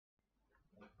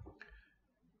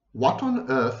What on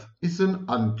earth is an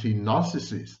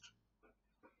anti-narcissist?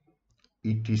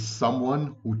 It is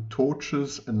someone who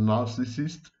tortures a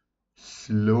narcissist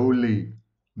slowly,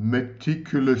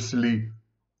 meticulously,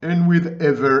 and with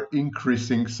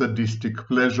ever-increasing sadistic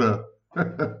pleasure.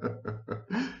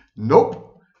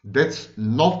 Nope, that's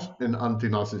not an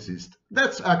anti-narcissist.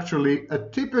 That's actually a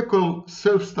typical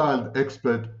self-styled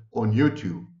expert on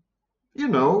YouTube. You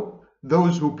know,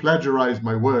 those who plagiarize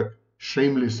my work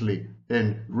shamelessly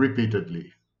and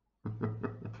repeatedly.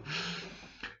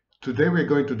 Today we're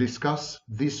going to discuss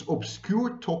this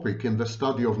obscure topic in the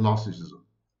study of narcissism,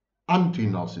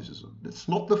 anti-narcissism. That's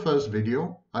not the first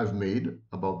video I've made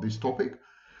about this topic.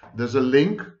 There's a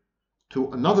link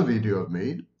to another video I've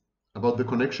made about the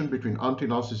connection between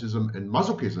anti-narcissism and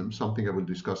masochism, something I will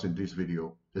discuss in this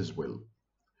video as well.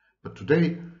 But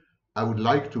today I would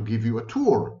like to give you a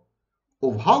tour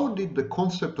of how did the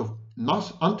concept of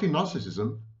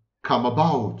anti-narcissism come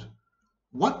about?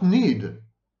 What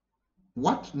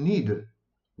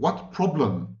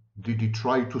problem did he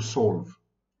try to solve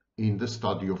in the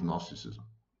study of narcissism?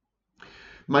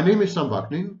 My name is Sam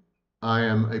Vaknin. I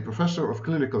am a professor of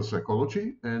clinical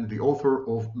psychology and the author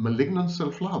of Malignant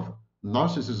Self-Love,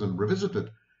 Narcissism Revisited,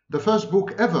 the first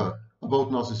book ever about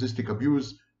narcissistic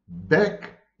abuse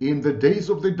back in the days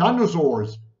of the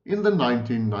dinosaurs in the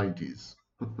 1990s.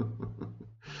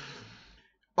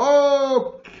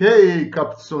 Okay,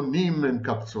 kaptsonim and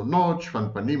kaptsonot,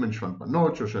 shvanpanim and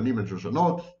shvanpanot, shoshanim and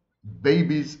shoshanot,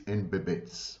 babies and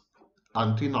bebettes.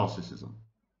 Anti-narcissism.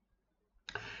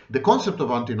 The concept of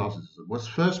anti-narcissism was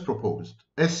first proposed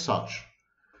as such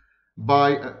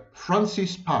by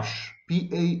Francis Pasche,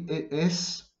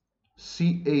 P-A-S-C-H-E.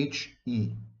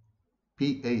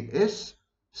 P-A-S-C-H-E.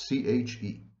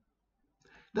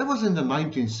 That was in the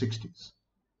 1960s.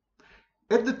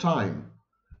 At the time,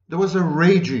 there was a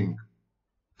raging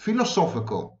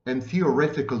philosophical and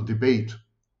theoretical debate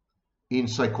in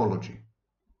psychology.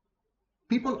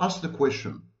 People asked the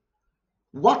question,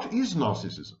 what is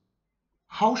narcissism?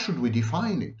 How should we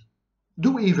define it?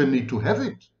 Do we even need to have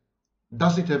it?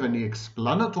 Does it have any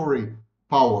explanatory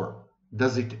power?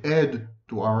 Does it add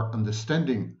to our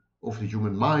understanding of the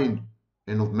human mind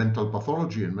and of mental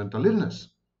pathology and mental illness?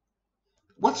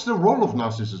 What's the role of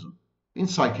narcissism in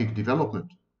psychic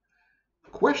development?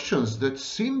 Questions that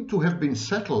seem to have been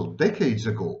settled decades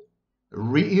ago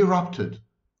re-erupted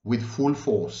with full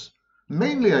force,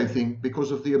 mainly, I think,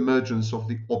 because of the emergence of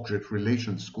the object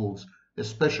relations schools,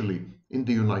 especially in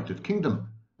the United Kingdom.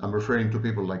 I'm referring to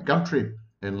people like Gumtree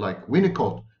and like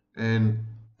Winnicott and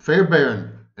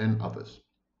Fairbairn and others.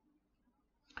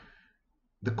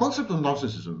 The concept of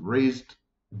narcissism raised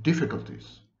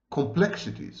difficulties,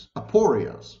 complexities,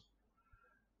 aporias,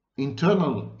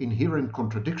 internal inherent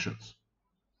contradictions.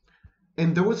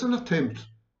 And there was an attempt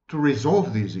to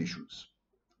resolve these issues.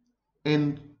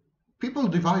 And people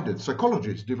divided,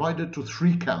 psychologists divided to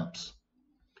three camps.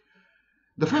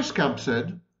 The first camp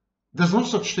said, there's no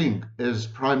such thing as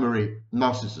primary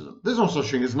narcissism. There's no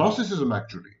such thing as narcissism,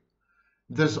 actually.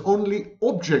 There's only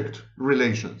object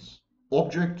relations.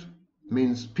 Object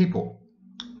means people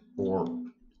or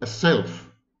a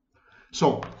self.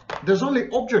 So there's only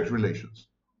object relations.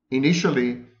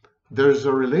 Initially, there's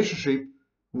a relationship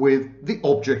with the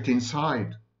object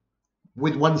inside,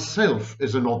 with oneself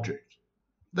as an object.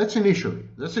 That's initially,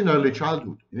 that's in early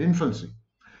childhood, in infancy.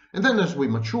 And then as we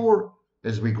mature,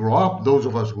 as we grow up, those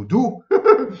of us who do,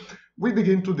 we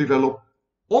begin to develop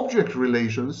object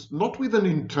relations, not with an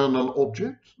internal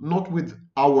object, not with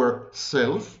our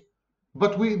self,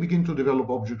 but we begin to develop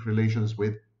object relations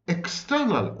with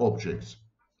external objects.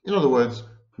 In other words,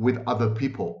 with other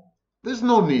people. There's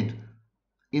no need.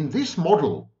 In this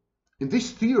model, in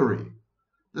this theory,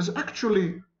 there's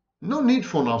actually no need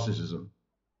for narcissism.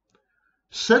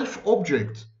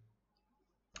 Self-object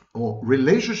or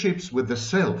relationships with the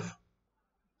self,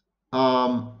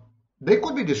 they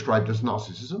could be described as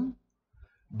narcissism,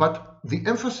 but the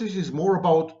emphasis is more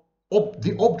about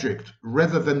the object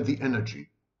rather than the energy.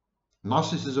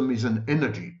 Narcissism is an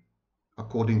energy,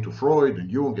 according to Freud and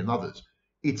Jung and others.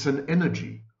 It's an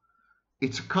energy.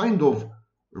 It's a kind of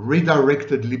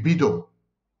redirected libido,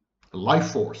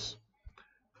 life force.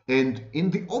 And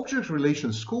in the object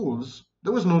relation schools,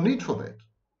 there was no need for that.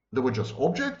 There were just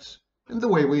objects and the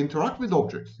way we interact with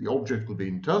objects. The object will be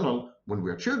internal when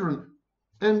we are children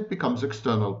and becomes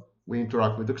external. We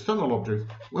interact with external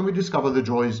objects when we discover the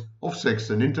joys of sex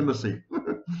and intimacy.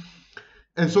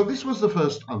 And so this was the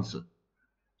first answer.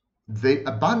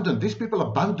 These people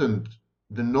abandoned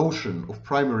the notion of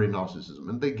primary narcissism,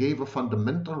 and they gave a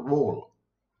fundamental role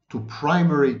to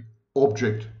primary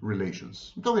object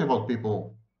relations. I'm talking about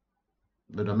people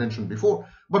that I mentioned before,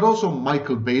 but also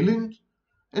Michael Baylind,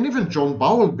 and even John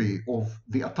Bowlby of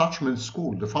the Attachment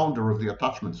School, the founder of the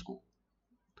Attachment School.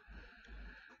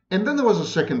 And then there was a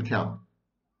second camp,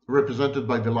 represented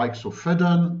by the likes of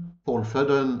Paul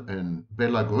Fedden, and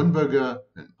Bella Grünberger,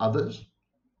 and others.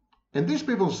 And these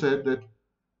people said that,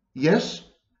 yes,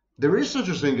 there is such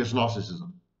a thing as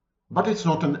narcissism, but it's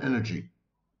not an energy.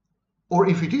 Or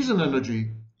if it is an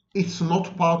energy, it's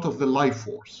not part of the life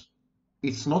force.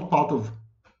 It's not part of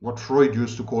what Freud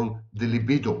used to call the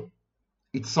libido.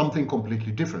 It's something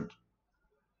completely different.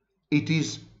 It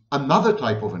is another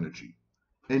type of energy,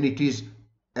 and it is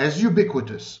as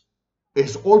ubiquitous,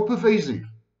 as all-pervasive,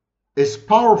 as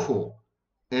powerful,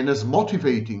 and as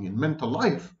motivating in mental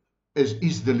life as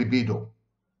is the libido.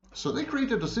 So they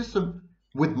created a system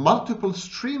with multiple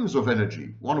streams of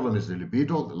energy. One of them is the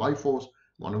libido, the life force.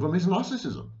 One of them is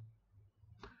narcissism.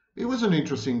 It was an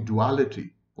interesting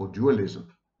duality or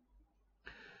dualism.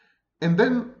 And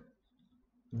then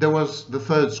there was the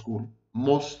third school,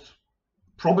 most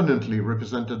prominently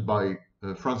represented by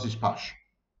Francis Pasche.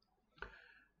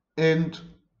 And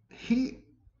he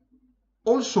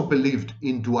also believed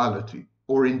in duality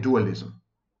or in dualism,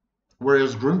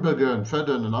 whereas Grünberger and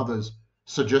Fedden and others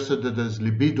suggested that there's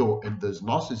libido and there's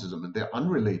narcissism, and they're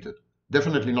unrelated.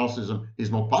 Definitely narcissism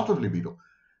is not part of libido.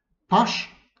 Pasche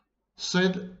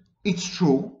said it's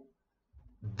true,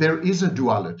 there is a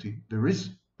duality, there is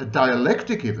a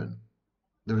dialectic even,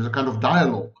 there is a kind of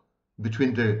dialogue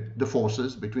between the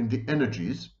forces, between the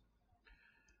energies,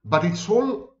 but it's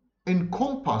all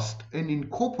encompassed and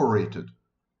incorporated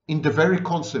in the very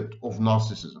concept of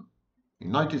narcissism.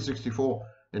 In 1964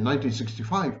 and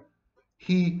 1965,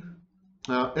 he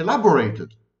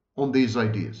elaborated on these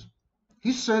ideas.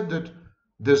 He said that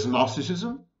there's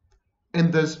narcissism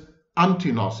and there's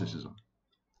anti-narcissism.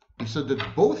 He said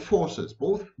that both forces,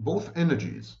 both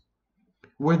energies,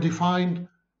 were defined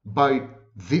by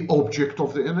the object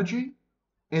of the energy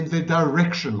and the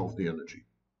direction of the energy.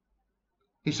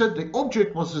 He said the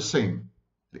object was the same.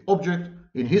 The object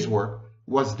in his work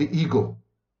was the ego.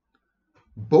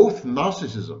 Both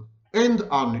narcissism and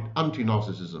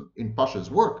anti-narcissism in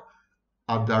Pasche's work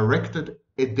are directed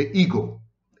at the ego.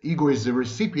 The ego is the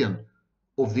recipient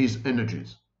of these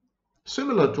energies,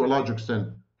 similar to a large extent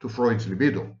to Freud's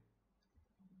libido.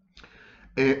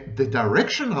 The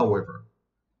direction, however,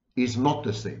 is not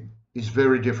the same, is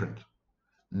very different.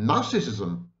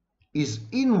 Narcissism is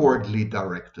inwardly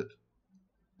directed.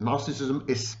 Narcissism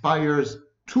aspires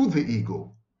to the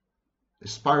ego,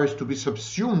 aspires to be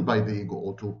subsumed by the ego,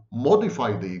 or to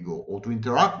modify the ego, or to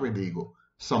interact with the ego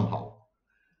somehow.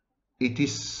 It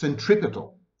is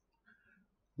centripetal,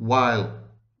 while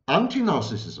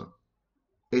anti-narcissism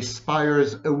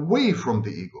aspires away from the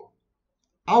ego,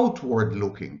 outward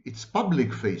looking, it's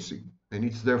public facing, and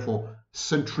it's therefore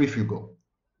centrifugal.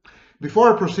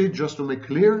 Before I proceed, just to make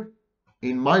clear,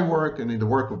 in my work and in the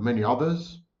work of many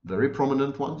others, very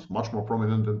prominent ones, much more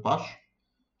prominent than Pasche,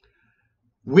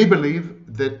 we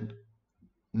believe that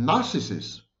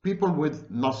narcissists, people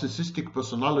with narcissistic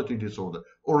personality disorder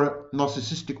or a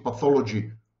narcissistic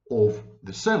pathology of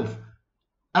the self,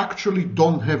 actually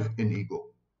don't have an ego.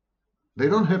 They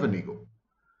don't have an ego.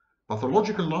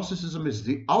 Pathological narcissism is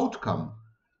the outcome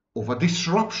of a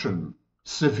disruption,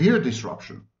 severe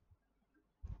disruption,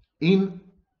 in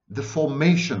the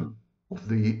formation of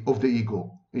the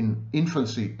ego in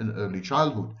infancy and early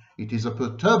childhood. It is a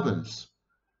perturbance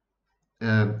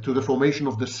to the formation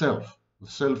of the self. The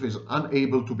self is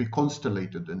unable to be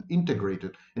constellated and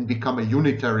integrated and become a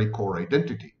unitary core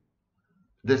identity.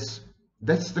 That's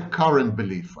the current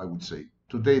belief, I would say.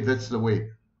 Today, that's the way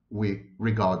we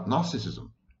regard narcissism.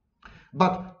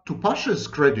 But to Pasche's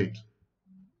credit,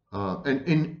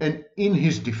 and in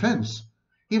his defense,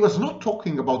 he was not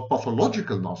talking about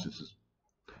pathological narcissism.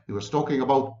 He was talking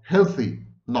about healthy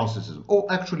narcissism,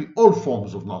 or actually all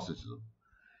forms of narcissism.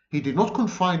 He did not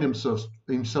confine himself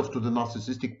to the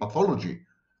narcissistic pathology,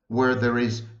 where there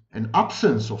is an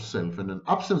absence of self and an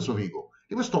absence of ego.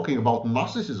 He was talking about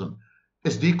narcissism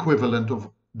as the equivalent of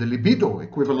the libido,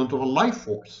 equivalent of a life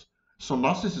force. So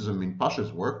narcissism in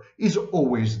Pasche's work is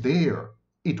always there.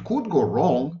 It could go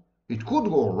wrong, it could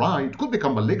go right, it could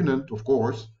become malignant, of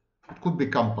course, it could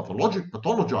become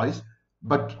pathologized,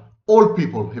 but all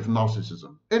people have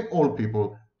narcissism, and all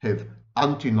people have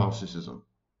anti-narcissism.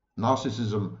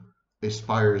 Narcissism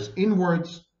aspires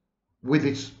inwards with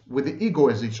the ego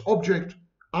as its object.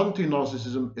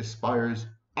 Anti-narcissism aspires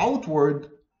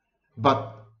outward,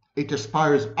 but it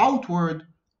aspires outward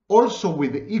also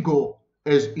with the ego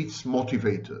as its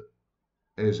motivator,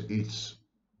 as its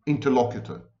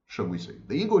interlocutor, shall we say.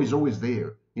 The ego is always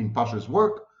there in Pasche's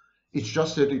work. It's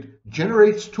just that it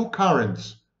generates two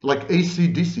currents, like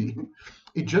AC/DC.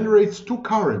 It generates two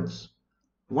currents,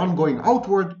 one going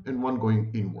outward and one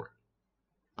going inward.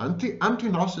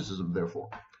 Anti-narcissism, therefore,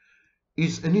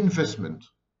 is an investment,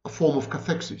 a form of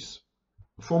cathexis,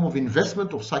 a form of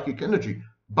investment of psychic energy,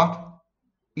 but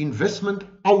investment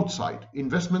outside,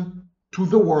 investment to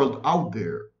the world out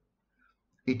there.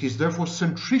 It is therefore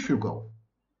centrifugal.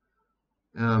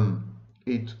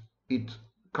 It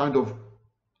kind of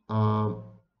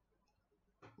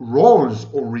rolls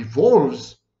or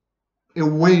revolves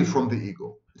away from the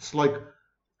ego. It's like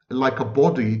a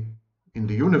body in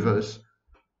the universe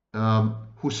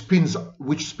which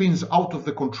spins out of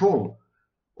the control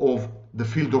of the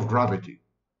field of gravity.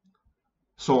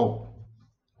 So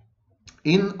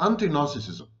in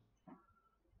anti-narcissism,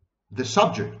 the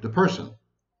subject, the person,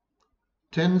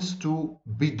 tends to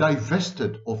be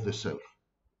divested of the self.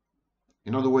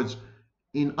 In other words,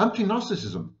 in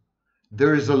anti-narcissism,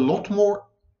 there is a lot more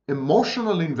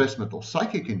emotional investment or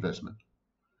psychic investment,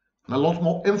 and a lot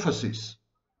more emphasis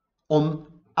on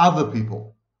other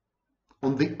people,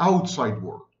 on the outside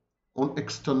world, on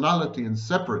externality and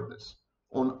separateness,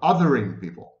 on othering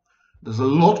people. There's a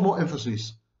lot more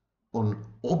emphasis on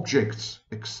objects,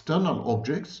 external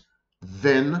objects,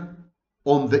 than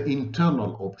on the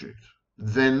internal object,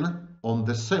 than on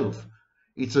the self.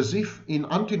 It's as if in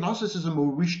anti-narcissism we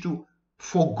wish to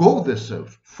forgo the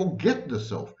self, forget the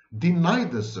self, deny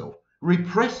the self,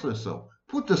 repress the self,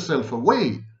 put the self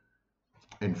away,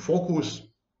 and focus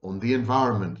on the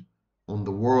environment, on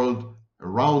the world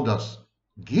around us.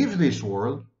 Give this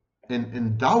world and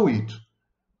endow it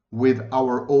with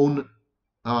our own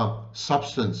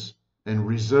substance and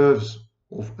reserves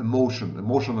of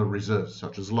emotional reserves,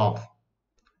 such as love.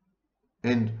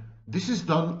 And this is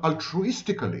done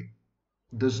altruistically.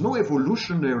 There's no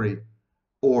evolutionary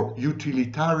or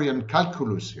utilitarian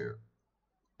calculus here.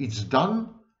 It's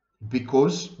done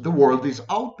because the world is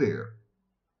out there,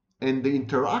 and the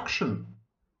interaction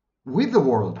with the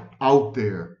world out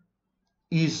there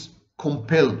is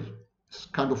compelled, it's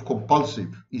kind of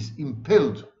compulsive, is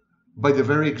impelled by the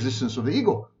very existence of the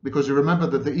ego. Because you remember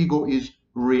that the ego is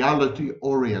reality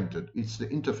oriented. It's the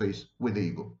interface with the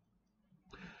ego.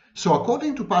 So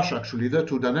according to Pasche, actually, there are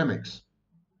two dynamics.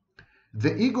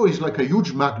 The ego is like a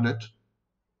huge magnet,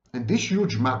 and this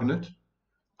huge magnet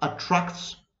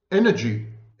attracts energy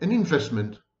and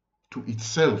investment to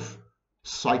itself.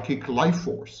 Psychic life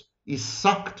force is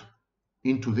sucked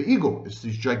into the ego. It's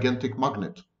this gigantic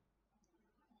magnet.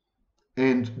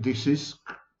 And this is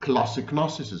classic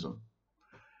narcissism.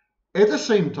 At the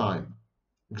same time,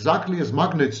 exactly as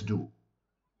magnets do,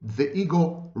 the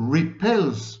ego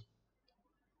repels,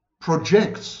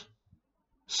 projects,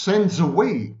 sends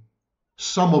away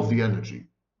some of the energy.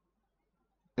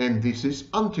 And this is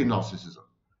anti-narcissism.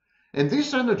 And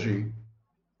this energy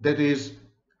that is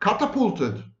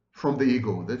catapulted from the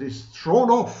ego, that is thrown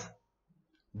off,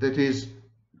 that is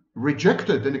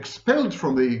rejected and expelled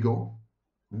from the ego,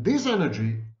 this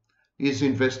energy is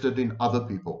invested in other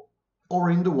people,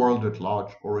 or in the world at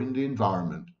large, or in the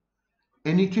environment.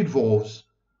 And it involves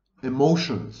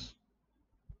emotions.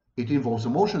 It involves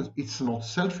emotions. It's not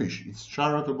selfish, it's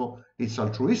charitable, it's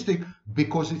altruistic,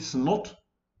 because it's not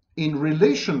in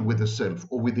relation with the self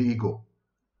or with the ego.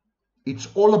 It's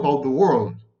all about the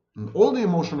world, and all the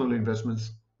emotional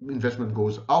investment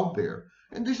goes out there.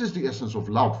 And this is the essence of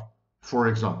love, for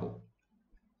example.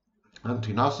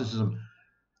 Anti-narcissism,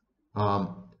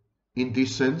 in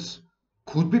this sense,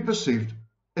 could be perceived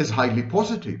as highly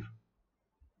positive.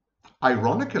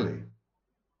 Ironically,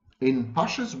 in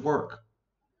Pasche's work,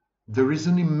 there is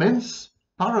an immense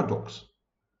paradox.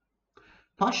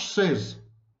 Pasche says,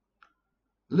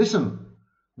 listen,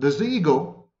 there's the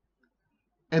ego,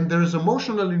 and there is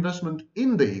emotional investment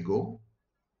in the ego,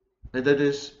 and that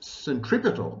is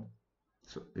centripetal,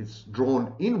 so it's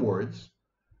drawn inwards,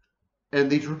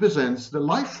 and it represents the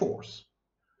life force.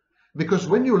 Because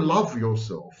when you love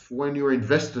yourself, when you're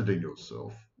invested in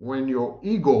yourself, when your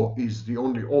ego is the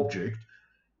only object,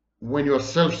 when you're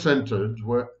self-centered,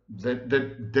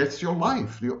 that's your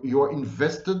life. You're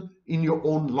invested in your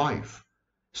own life.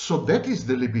 So that is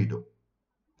the libido.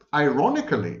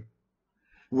 Ironically,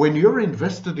 when you're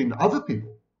invested in other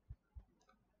people,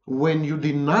 when you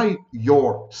deny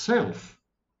yourself,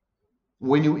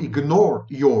 when you ignore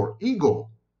your ego,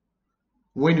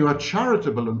 when you are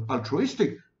charitable and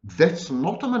altruistic, that's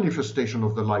not a manifestation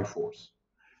of the life force.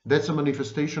 That's a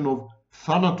manifestation of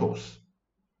Thanatos,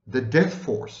 the death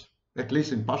force, at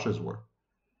least in Pasche's work.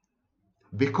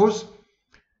 Because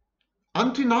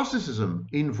anti-narcissism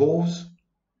involves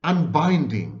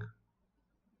unbinding.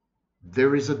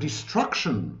 There is a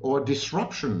destruction or a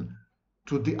disruption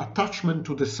to the attachment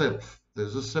to the self.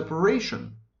 There's a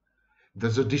separation.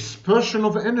 There's a dispersion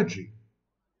of energy.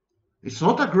 It's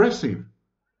not aggressive,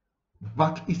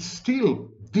 but it's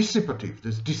still dissipative.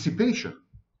 There's dissipation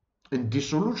and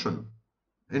dissolution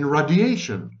and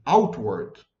radiation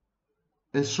outward.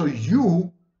 And so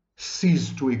you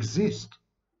cease to exist.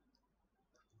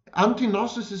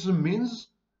 Anti-narcissism means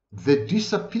the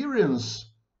disappearance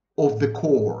of the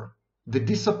core, the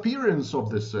disappearance of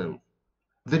the self,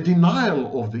 the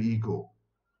denial of the ego,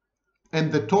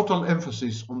 and the total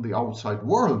emphasis on the outside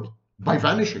world by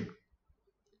vanishing.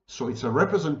 So it's a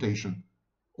representation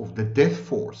of the death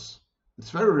force.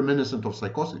 It's very reminiscent of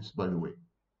psychosis, by the way.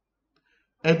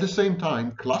 At the same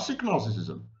time, classic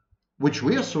narcissism, which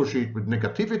we associate with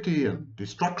negativity and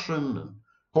destruction and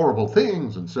horrible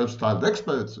things and self-styled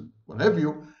experts and what have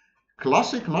you,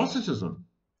 classic narcissism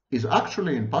is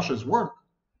actually, in Pasche's work,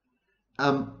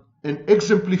 an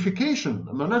exemplification,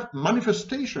 a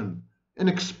manifestation, an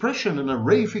expression and a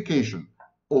reification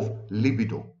of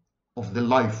libido, of the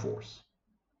life force.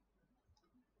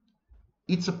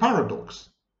 It's a paradox.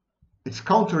 It's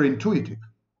counterintuitive,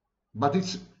 but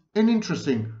it's an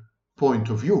interesting point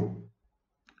of view.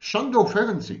 Sándor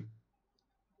Ferenczi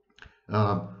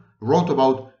wrote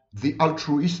about the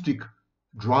altruistic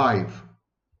drive,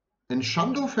 and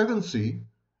Sándor Ferenczi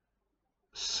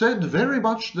said very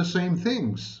much the same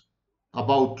things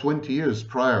about 20 years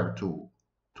prior to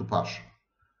Pasche.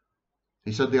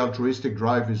 He said the altruistic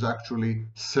drive is actually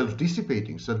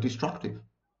self-dissipating, self-destructive.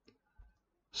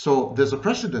 So there's a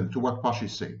precedent to what Pasche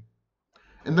is saying.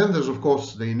 And then there's, of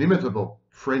course, the inimitable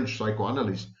French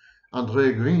psychoanalyst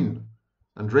André Green.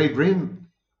 André Green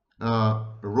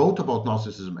wrote about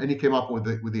narcissism, and he came up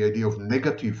with the idea of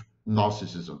negative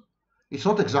narcissism. It's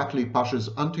not exactly Pasche's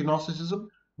anti-narcissism,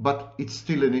 but it's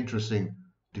still an interesting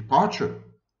departure.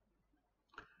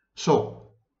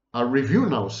 So I'll review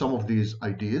now some of these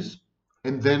ideas,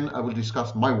 and then I will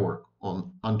discuss my work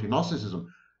on anti-narcissism,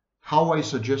 how I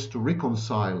suggest to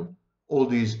reconcile all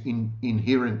these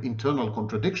inherent internal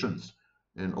contradictions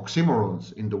and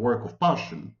oxymorons in the work of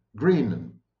Pasche and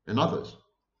Green and others.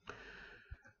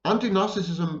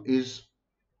 Anti-narcissism is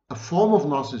a form of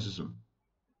narcissism,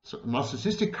 so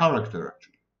narcissistic character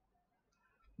actually,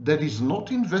 that is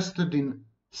not invested in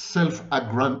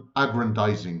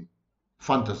self-aggrandizing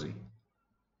fantasy.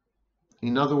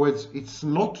 In other words, it's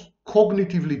not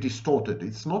cognitively distorted.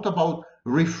 It's not about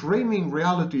reframing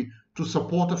reality to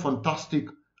support a fantastic,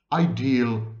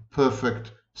 ideal,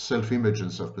 perfect self-image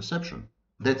and self-perception.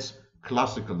 That's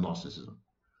classical narcissism.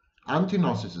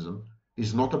 Anti-narcissism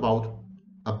is not about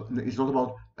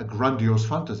a grandiose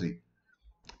fantasy.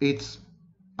 It's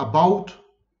about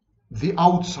the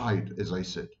outside, as I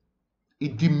said.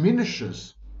 It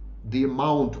diminishes the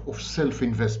amount of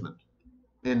self-investment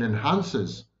and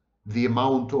enhances the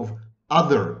amount of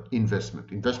other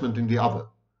investment in the other,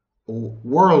 or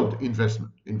world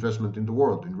investment in the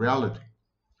world, in reality.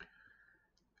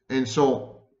 And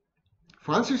so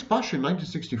Francis Pasche in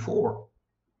 1964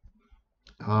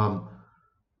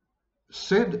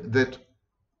 said that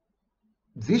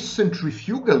this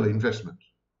centrifugal investment,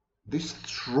 this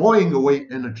throwing away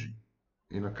energy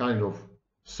in a kind of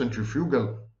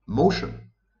centrifugal motion,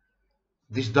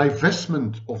 this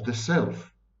divestment of the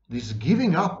self, this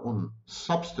giving up on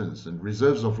substance and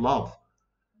reserves of love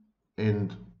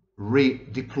and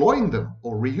redeploying them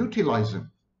or reutilizing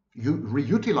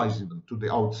them to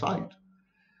the outside,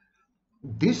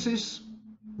 this is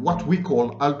what we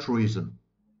call altruism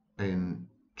and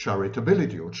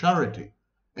charitability or charity.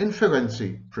 And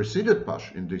Ferenczi preceded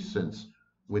Pasche in this sense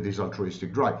with his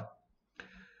altruistic drive.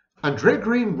 André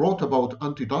Green wrote about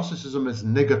anti-narcissism as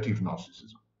negative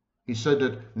narcissism. He said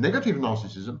that negative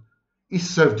narcissism is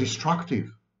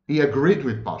self-destructive. He agreed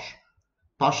with Pasche.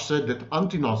 Pasche said that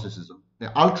anti-narcissism,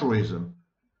 altruism,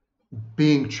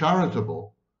 being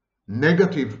charitable,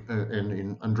 negative, and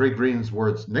in André Green's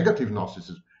words, negative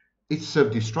narcissism, it's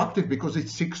self-destructive because it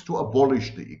seeks to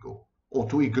abolish the ego, or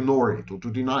to ignore it, or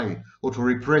to deny it, or to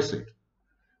repress it.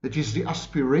 It is the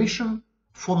aspiration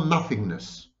for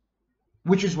nothingness,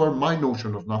 which is where my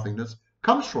notion of nothingness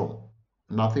comes from.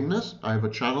 Nothingness, I have a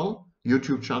channel,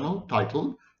 YouTube channel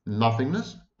titled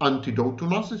Nothingness, Antidote to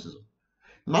Narcissism.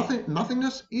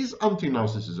 Nothingness is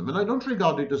anti-narcissism, and I don't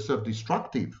regard it as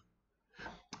self-destructive.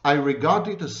 I regard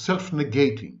it as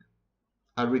self-negating.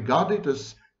 I regard it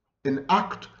as an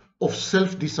act of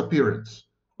self-disappearance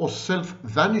or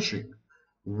self-vanishing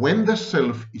when the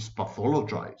self is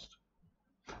pathologized,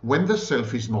 when the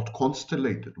self is not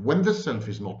constellated, when the self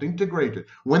is not integrated,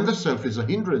 when the self is a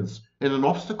hindrance and an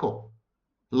obstacle,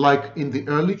 like in the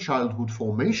early childhood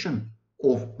formation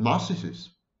of narcissists.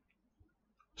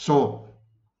 So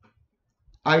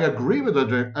I agree with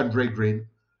Andre Green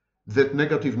that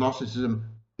negative narcissism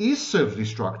is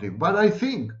self-destructive, but I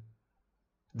think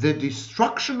the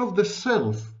destruction of the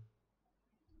self,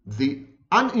 the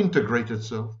unintegrated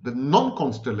self, the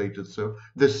non-constellated self,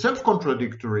 the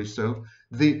self-contradictory self,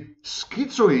 the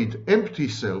schizoid empty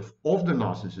self of the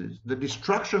narcissist, the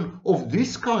destruction of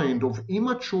this kind of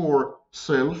immature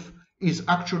self is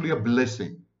actually a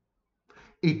blessing.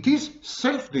 It is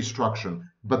self-destruction,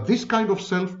 but this kind of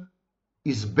self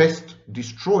is best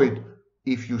destroyed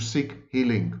if you seek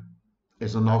healing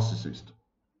as a narcissist.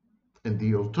 And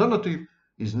the alternative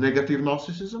is negative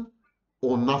narcissism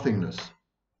or nothingness.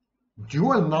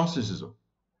 Dual narcissism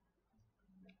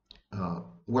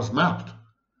was mapped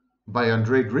by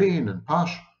Andre Green and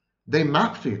Pasche. They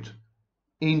mapped it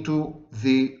into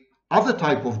the other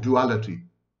type of duality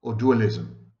or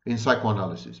dualism in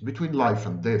psychoanalysis between life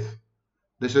and death.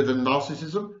 They said that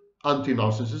narcissism,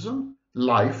 anti-narcissism,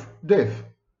 life, death.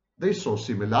 They saw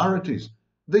similarities.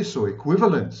 They saw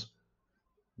equivalence.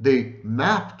 They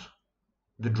mapped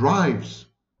the drives.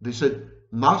 They said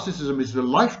narcissism is the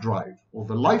life drive, or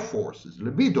the life force is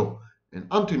libido, and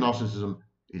anti-narcissism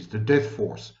is the death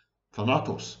force,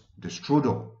 thanatos,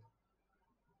 destrudo.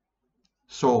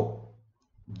 So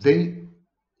they,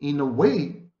 in a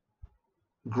way,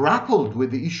 grappled with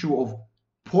the issue of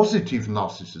positive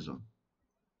narcissism.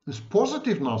 This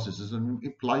positive narcissism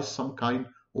implies some kind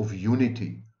of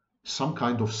unity, some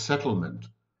kind of settlement,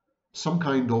 some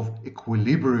kind of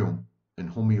equilibrium and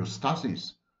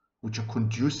homeostasis, which are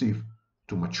conducive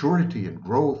to maturity and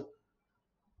growth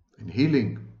and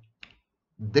healing.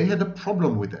 They had a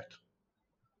problem with that.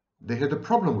 They had a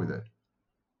problem with it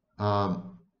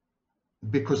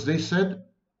because they said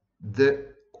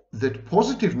that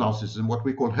positive narcissism, what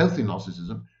we call healthy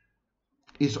narcissism,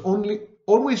 is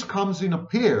always comes in a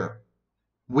pair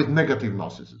with negative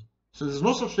narcissism. So there's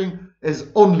no such thing as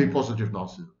only positive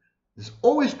narcissism. There's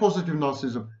always positive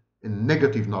narcissism and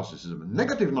negative narcissism. And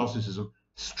negative narcissism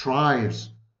strives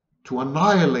to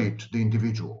annihilate the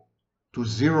individual to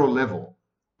zero level,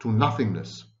 to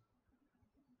nothingness.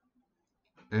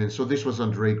 And so this was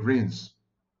Andre Green's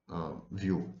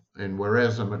view. And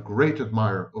whereas I'm a great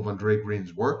admirer of Andre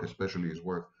Green's work, especially his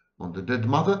work on the dead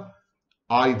mother,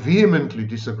 I vehemently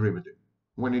disagree with him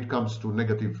when it comes to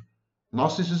negative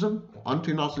narcissism, or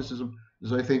anti-narcissism,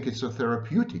 because I think it's a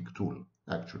therapeutic tool,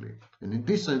 actually. And in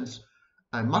this sense,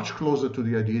 I'm much closer to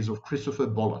the ideas of Christopher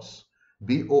Bollas,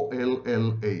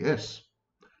 B-O-L-L-A-S.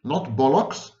 Not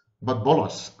Bollocks, but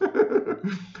Bollas.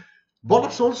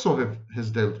 Bollas also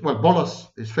has dealt, well, Bollas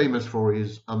is famous for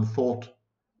his unknown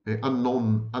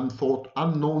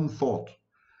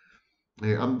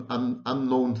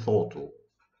thought,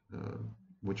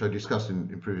 which I discussed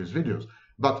in previous videos.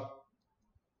 But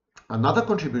another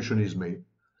contribution is made,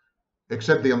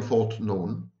 except the unthought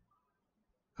known.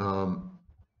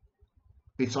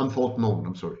 It's unthought known,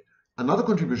 I'm sorry. Another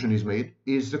contribution is made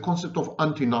is the concept of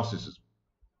anti-narcissism.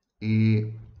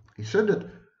 He said that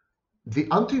the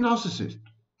anti-narcissist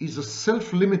is a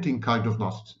self-limiting kind of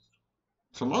narcissist.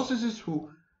 It's a narcissist who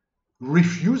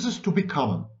refuses to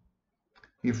become,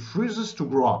 he refuses to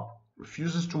grow up,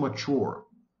 refuses to mature,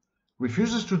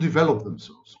 refuses to develop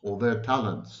themselves or their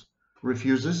talents,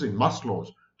 refuses, in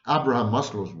Abraham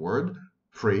Maslow's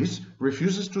phrase,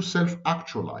 refuses to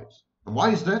self-actualize. And why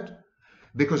is that?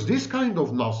 Because this kind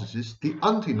of narcissist, the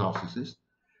anti-narcissist,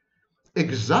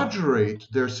 exaggerate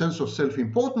their sense of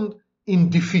self-importance in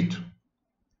defeat.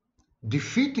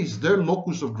 Defeat is their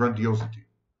locus of grandiosity.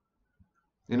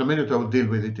 In a minute I will deal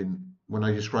with it when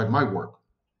I describe my work.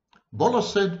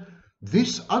 Bollas said,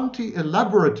 this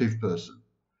anti-elaborative person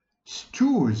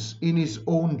stews in his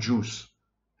own juice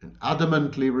and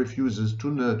adamantly refuses to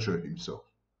nurture himself.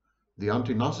 The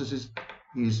anti-narcissist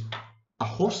is a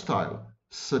hostile,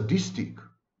 sadistic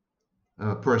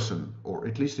person, or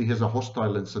at least he has a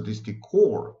hostile and sadistic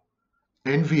core,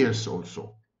 envious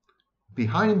also,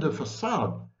 behind a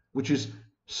facade which is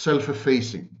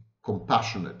self-effacing,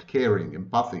 compassionate, caring,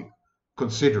 empathic,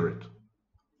 considerate.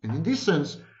 And in this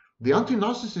sense, the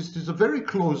anti-narcissist is a very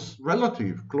close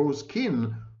relative, close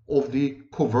kin of the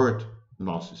covert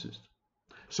narcissist.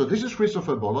 So this is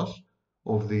Christopher Bollas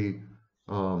of the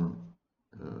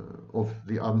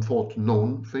unthought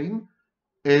known thing,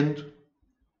 and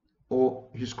or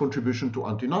his contribution to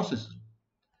anti-narcissism.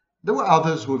 There were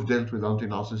others who have dealt with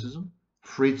anti-narcissism.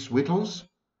 Fritz Wittels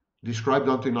described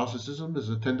anti-narcissism as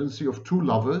a tendency of two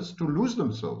lovers to lose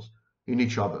themselves in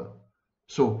each other.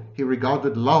 So he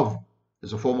regarded love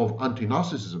as a form of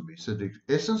anti-narcissism. He said the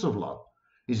essence of love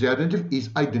is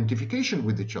identification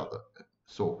with each other.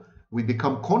 So we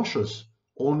become conscious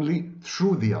only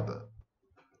through the other.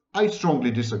 I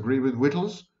strongly disagree with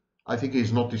Whittles. I think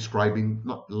he's not describing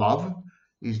love,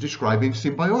 he's describing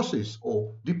symbiosis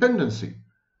or dependency.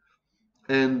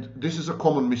 And this is a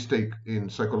common mistake in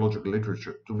psychological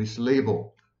literature, to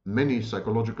mislabel many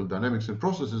psychological dynamics and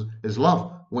processes as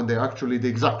love when they're actually the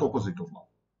exact opposite of love.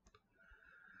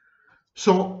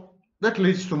 So that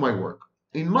leads to my work.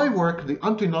 In my work, the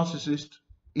anti-narcissist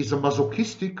is a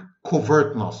masochistic,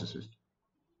 covert narcissist.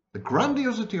 The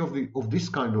grandiosity of this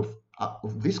kind of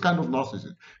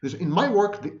narcissist is, in my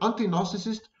work, the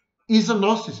anti-narcissist is a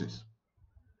narcissist.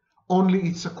 Only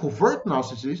it's a covert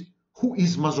narcissist who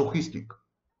is masochistic,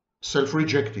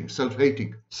 self-rejecting,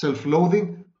 self-hating,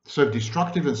 self-loathing,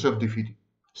 self-destructive and self-defeating,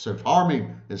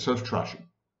 self-harming and self-trashing.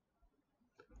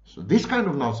 So this kind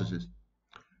of narcissist,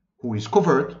 who is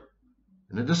covert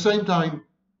and at the same time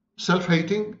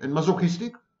self-hating and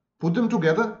masochistic, put them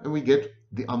together and we get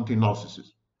the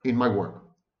anti-narcissist in my work.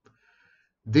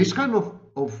 This kind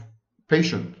of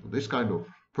patient, this kind of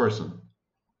person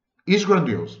is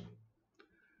grandiose,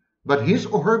 but his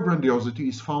or her grandiosity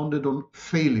is founded on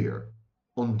failure,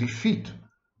 on defeat,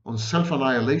 on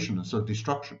self-annihilation and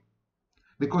self-destruction.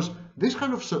 Because this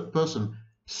kind of person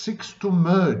seeks to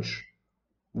merge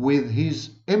with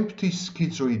his empty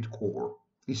schizoid core.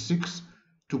 He seeks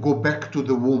to go back to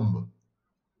the womb.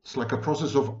 It's like a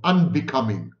process of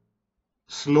unbecoming,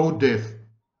 slow death,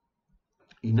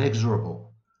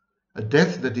 inexorable, a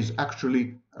death that is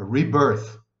actually a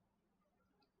rebirth.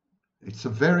 It's a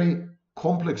very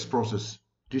complex process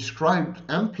described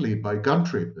amply by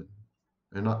Guntrip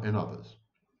and others.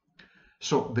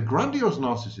 So the grandiose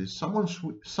narcissist,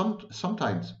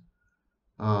 sometimes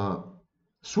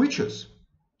switches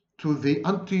to the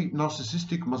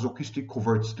anti-narcissistic masochistic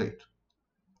covert state.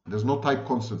 There's no type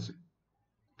constancy.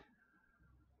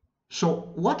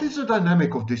 So what is the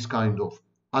dynamic of this kind of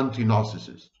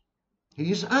anti-narcissist?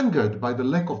 He is angered by the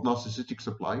lack of narcissistic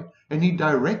supply, and he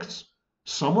directs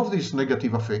some of this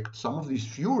negative affect, some of this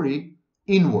fury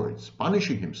inwards,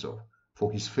 punishing himself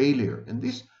for his failure. And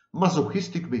this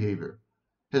masochistic behavior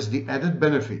has the added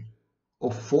benefit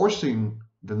of forcing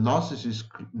the narcissist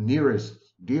nearest,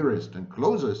 dearest, and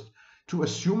closest to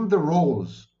assume the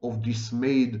roles of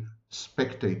dismayed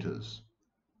spectators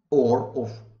or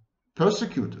of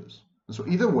persecutors. And so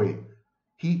either way,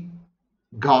 he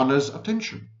garners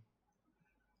attention.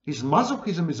 His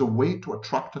masochism is a way to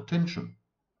attract attention.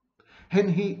 And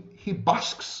he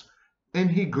basks and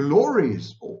he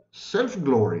glories or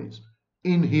self-glories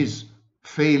in his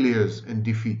failures and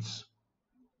defeats.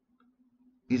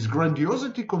 His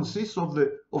grandiosity consists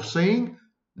of saying,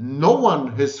 no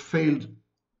one has failed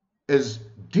as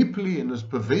deeply and as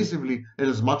pervasively and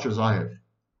as much as I have.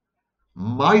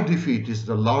 My defeat is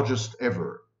the largest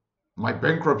ever. My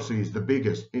bankruptcy is the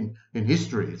biggest in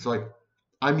history. It's like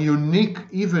I'm unique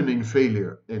even in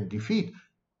failure and defeat,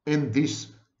 and this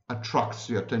attracts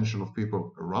the attention of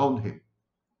people around him.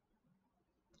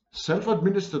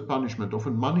 Self-administered punishment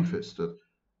often manifested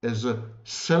as a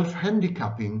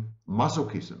self-handicapping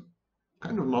masochism,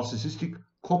 kind of narcissistic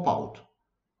cop-out.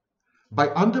 By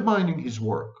undermining his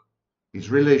work,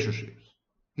 his relationships,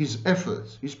 his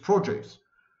efforts, his projects,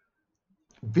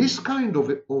 this kind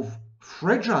of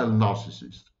fragile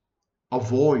narcissist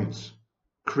avoids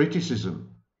criticism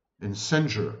and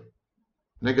censure,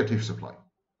 negative supply.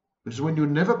 Because when you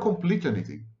never complete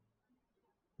anything,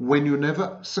 when you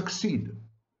never succeed,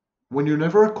 when you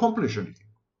never accomplish anything,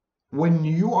 when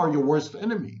you are your worst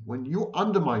enemy, when you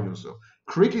undermine yourself,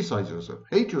 criticize yourself,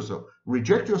 hate yourself,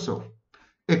 reject yourself,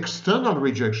 external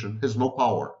rejection has no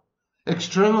power.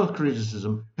 External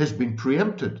criticism has been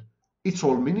preempted. It's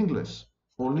all meaningless.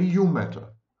 Only you matter.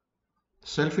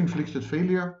 Self-inflicted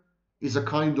failure is a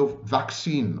kind of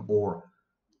vaccine or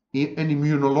an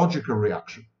immunological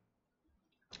reaction.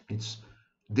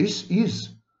 This is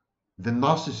the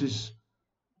narcissist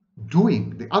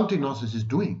doing, the anti-narcissist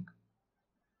doing.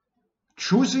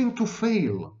 Choosing to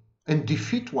fail and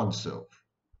defeat oneself,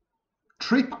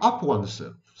 trip up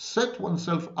oneself, set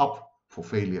oneself up for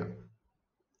failure,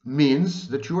 means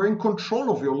that you are in control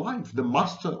of your life, the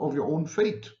master of your own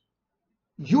fate.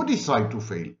 You decide to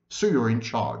fail, so you're in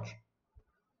charge.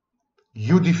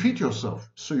 You defeat yourself,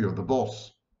 so you're the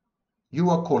boss. You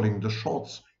are calling the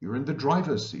shots, you're in the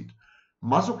driver's seat.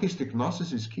 Masochistic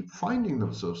narcissists keep finding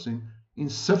themselves in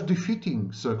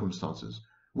self-defeating circumstances,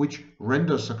 which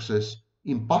render success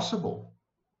impossible.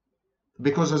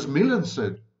 Because as Millen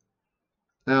said,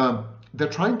 they're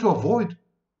trying to avoid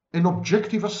an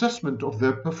objective assessment of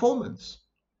their performance.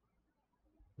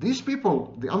 These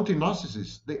people, the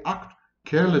anti-narcissists, they act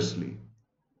carelessly.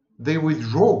 They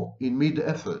withdraw in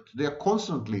mid-effort. They are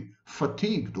constantly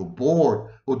fatigued or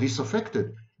bored or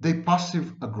disaffected They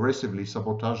passive-aggressively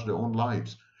sabotage their own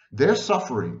lives. Their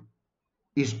suffering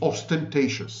is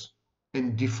ostentatious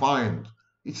and defiant.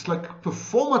 It's like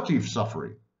performative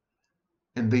suffering.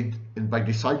 And by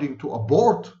deciding to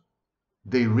abort,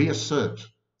 they reassert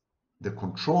the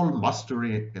control,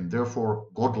 mastery, and therefore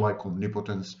godlike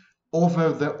omnipotence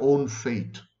over their own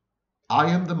fate. I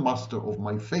am the master of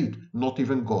my fate, not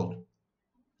even God.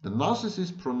 The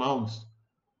anti-narcissist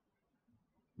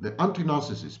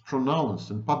pronounced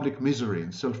and public misery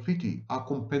and self-pity are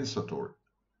compensatory.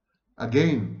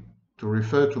 Again, to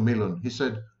refer to Millen, he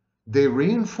said, they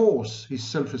reinforce his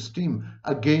self-esteem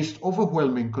against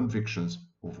overwhelming convictions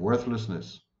of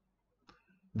worthlessness.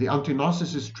 The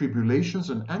anti-narcissist tribulations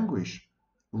and anguish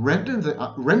render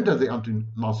the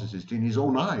anti-narcissist in his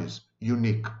own eyes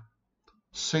unique,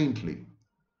 saintly,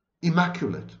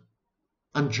 immaculate,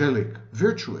 angelic,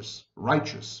 virtuous,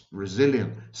 righteous,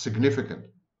 resilient, significant.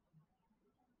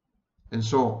 And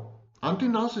so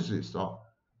anti-narcissists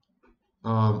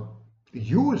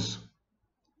use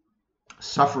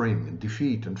suffering and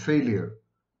defeat and failure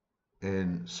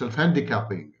and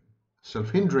self-handicapping,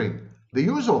 self-hindering. They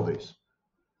use all this.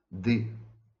 The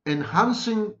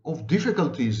enhancing of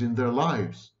difficulties in their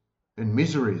lives and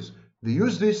miseries, they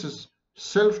use this as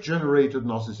self-generated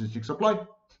narcissistic supply,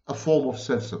 a form of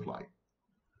self-supply.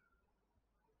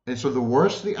 And so the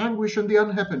worse the anguish and the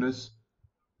unhappiness,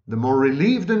 the more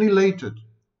relieved and elated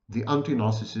the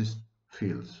anti-narcissist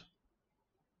feels.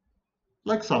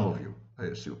 Like some of you, I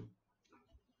assume.